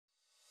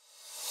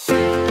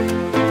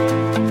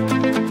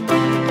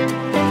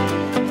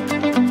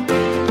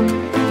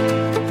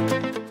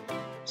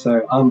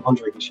I'm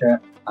Andre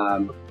Gachette.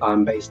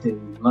 I'm based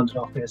in the London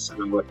office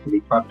and I work for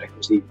the private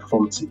equity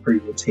performance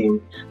improvement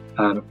team.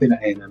 And I've been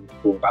at A&M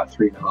for about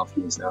 3.5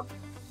 years now.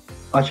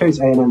 I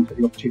chose A&M for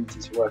the opportunity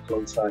to work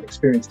alongside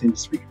experienced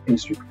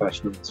industry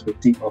professionals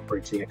with deep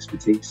operating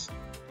expertise.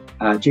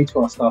 Due to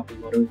our staffing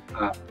model,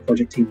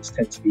 project teams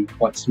tend to be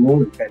quite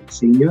small and fairly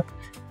senior,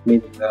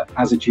 meaning that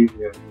as a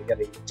junior, you're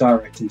getting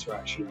direct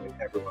interaction with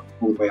everyone,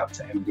 all the way up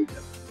to MD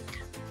level.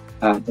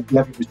 The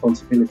level of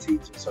responsibility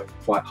is also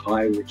quite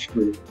high, which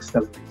really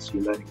accelerates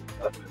your learning and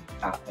development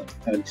at an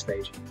early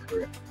stage in your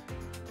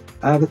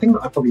career. The thing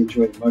that I probably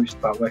enjoy the most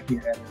about working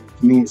at A&M,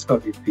 for me, it's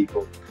got to be the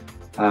people.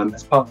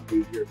 As part of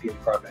the European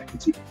Private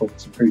Equity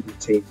Performance Improvement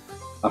team,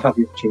 I've had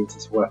the opportunity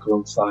to work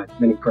alongside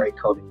many great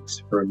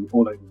colleagues from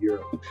all over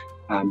Europe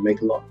and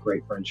make a lot of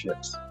great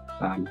friendships.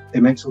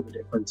 It makes all the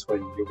difference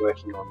when you're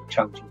working on a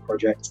challenging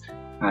project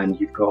and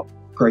you've got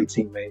great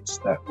teammates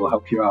that will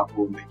help you out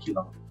or make you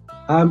laugh.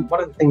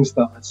 One of the things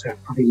that I'd say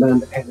I've probably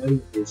learned at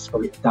A&M is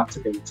probably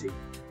adaptability.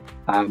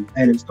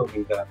 A&M's taught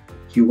me that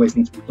you always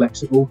need to be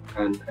flexible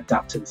and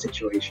adapt to the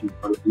situation in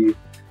front of you.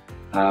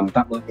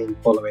 That might mean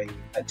following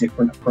a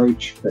different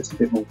approach that's a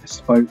bit more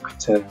bespoke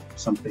to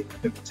something a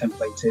bit more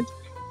templated.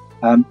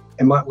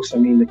 It might also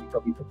mean that you've got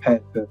to be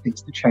prepared for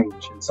things to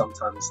change, and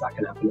sometimes that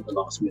can happen at the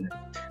last minute.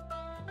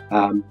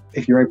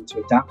 If you're able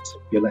to adapt,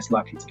 you're less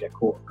likely to get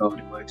caught off guard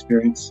in my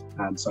experience.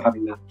 So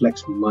having that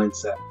flexible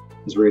mindset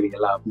has really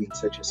allowed me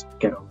to just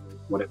get on with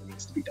whatever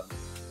needs to be done.